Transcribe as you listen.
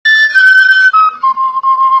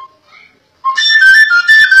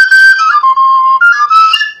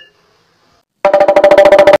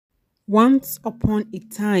Once upon a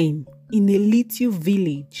time, in a little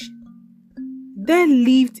village, there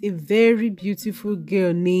lived a very beautiful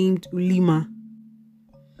girl named Halima.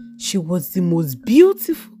 She was the most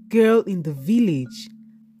beautiful girl in the village,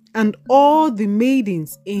 and all the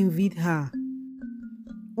maidens envied her.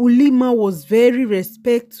 Halima was very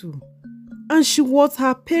respectful, and she was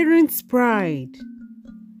her parents' pride.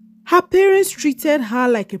 Her parents treated her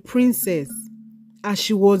like a princess, as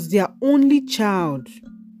she was their only child.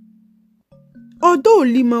 Although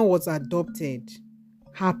Halima was adopted,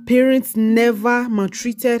 her parents never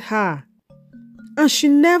maltreated her, and she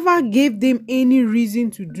never gave them any reason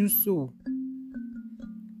to do so.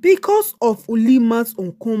 Because of Halima's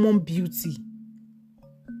uncommon beauty,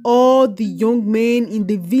 all the young men in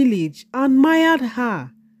the village admired her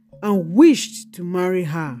and wished to marry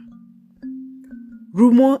her.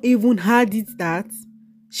 Rumor even had it that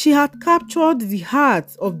she had captured the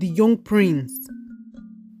heart of the young prince.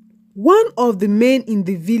 One of the men in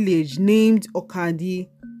the village named Okade,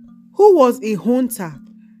 who was a hunter,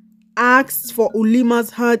 asked for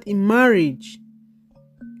Halima's hand in marriage.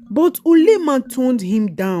 But Halima turned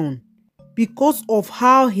him down because of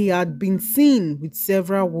how he had been seen with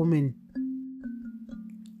several women.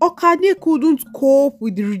 Okade couldn't cope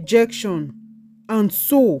with the rejection, and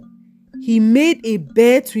so he made a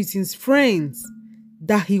bet with his friends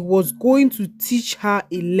that he was going to teach her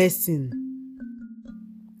a lesson.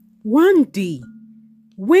 One day,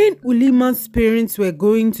 when Halima's parents were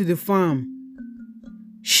going to the farm,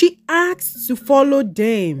 she asked to follow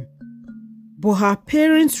them, but her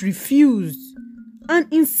parents refused and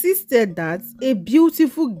insisted that a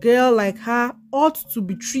beautiful girl like her ought to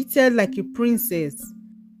be treated like a princess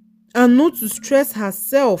and not to stress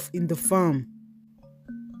herself in the farm.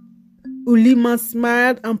 Halima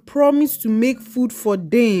smiled and promised to make food for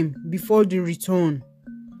them before they returned,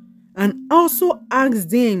 and also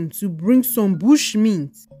asked them to bring some bush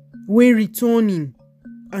meat when returning,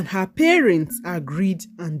 and her parents agreed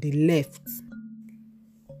and they left.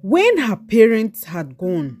 When her parents had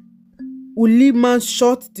gone, Halima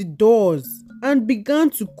shut the doors and began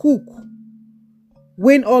to cook.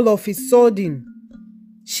 When all of a sudden,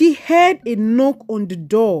 she heard a knock on the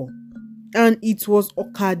door, and it was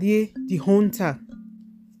Okade the hunter.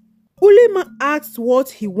 Halima asked what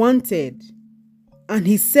he wanted, and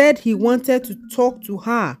he said he wanted to talk to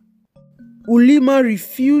her. Halima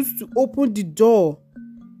refused to open the door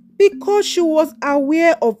because she was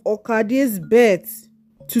aware of Okade's bet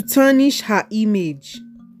to tarnish her image.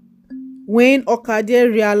 When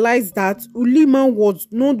Okade realized that Halima was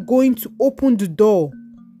not going to open the door,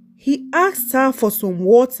 he asked her for some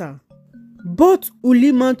water. But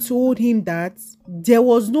Halima told him that there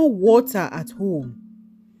was no water at home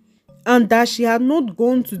and that she had not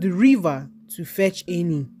gone to the river to fetch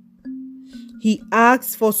any. He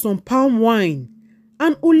asked for some palm wine,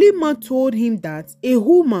 and Halima told him that a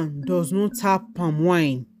woman does not tap palm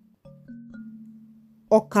wine.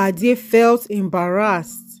 Okade felt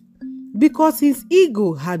embarrassed because his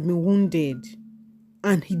ego had been wounded,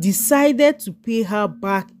 and he decided to pay her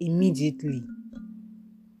back immediately.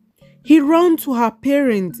 He ran to her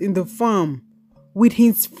parents in the farm with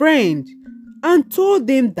his friend and told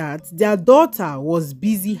them that their daughter was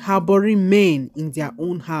busy harboring men in their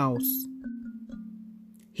own house.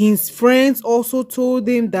 His friends also told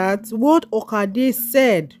them that what Okade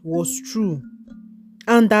said was true,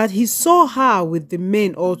 and that he saw her with the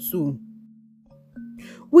men also.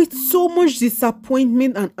 With so much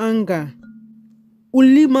disappointment and anger,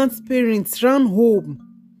 Halima's parents ran home,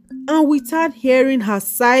 and without hearing her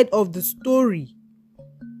side of the story,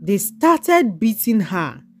 they started beating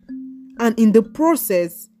her, and in the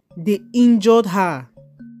process, they injured her.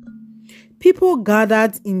 People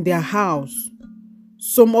gathered in their house.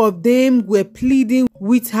 Some of them were pleading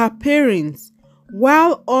with her parents,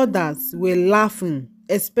 while others were laughing,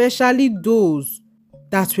 especially those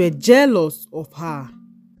that were jealous of her.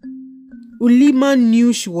 Halima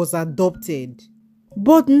knew she was adopted,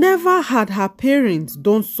 but never had her parents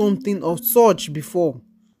done something of such before,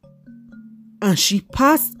 and she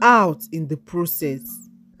passed out in the process,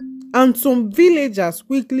 and some villagers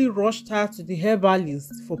quickly rushed her to the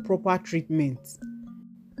herbalist for proper treatment.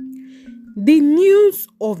 The news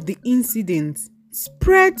of the incident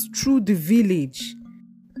spread through the village,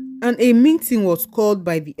 and a meeting was called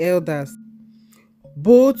by the elders.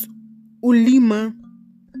 Both Halima,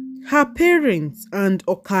 her parents, and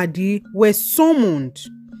Okade were summoned,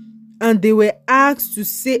 and they were asked to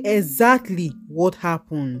say exactly what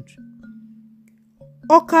happened.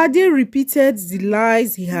 Okade repeated the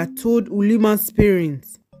lies he had told Halima's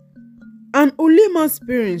parents, and Halima's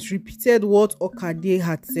parents repeated what Okade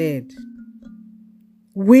had said.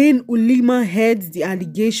 When Halima heard the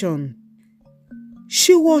allegation,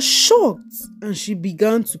 she was shocked and she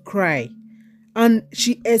began to cry, and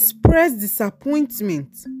she expressed disappointment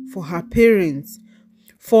for her parents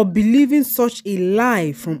for believing such a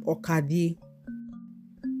lie from Okade.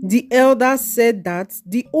 The elders said that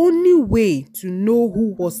the only way to know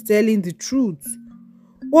who was telling the truth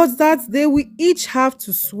was that they will each have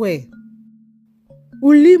to swear.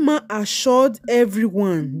 Halima assured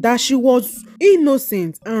everyone that she was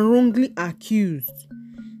innocent and wrongly accused,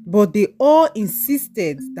 but they all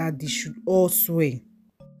insisted that they should all swear.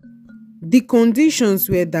 The conditions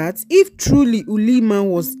were that if truly Halima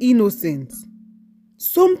was innocent,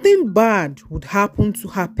 something bad would happen to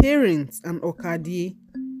her parents and Okade.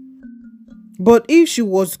 But if she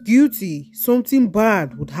was guilty, something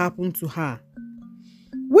bad would happen to her.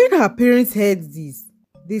 When her parents heard this,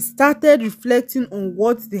 they started reflecting on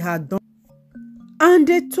what they had done, and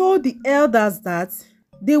they told the elders that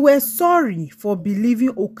they were sorry for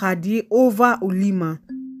believing Okade over Halima.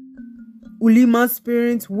 Halima's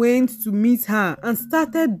parents went to meet her and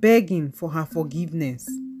started begging for her forgiveness.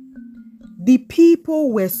 The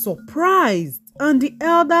people were surprised, and the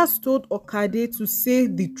elders told Okade to say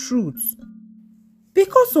the truth.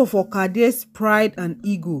 Because of Okade's pride and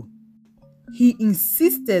ego, he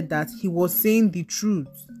insisted that he was saying the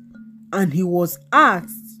truth, and he was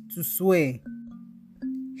asked to swear.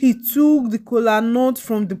 He took the KOLANUT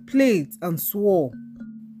from the plate and swore.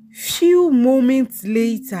 Few moments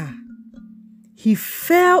later, he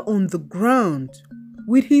fell on the ground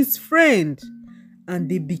with his friend, and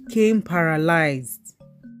they became paralyzed.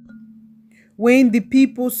 When the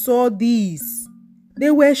people saw this,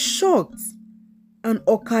 they were shocked, and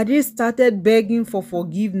Okade started begging for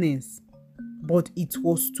forgiveness, but it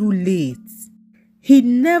was too late. He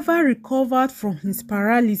never recovered from his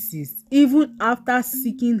paralysis even after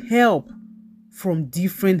seeking help from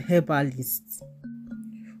different herbalists.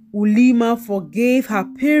 Halima forgave her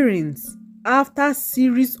parents after a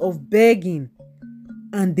series of begging,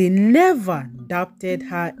 and they never doubted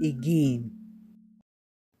her again.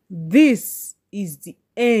 This is the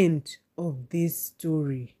end of this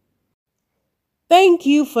story. Thank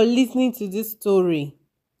you for listening to this story.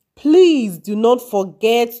 Please do not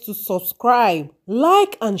forget to subscribe,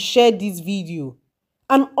 like and share this video,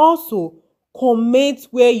 and also comment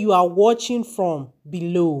where you are watching from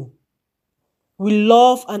below. We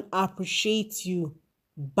love and appreciate you.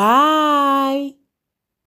 Bye.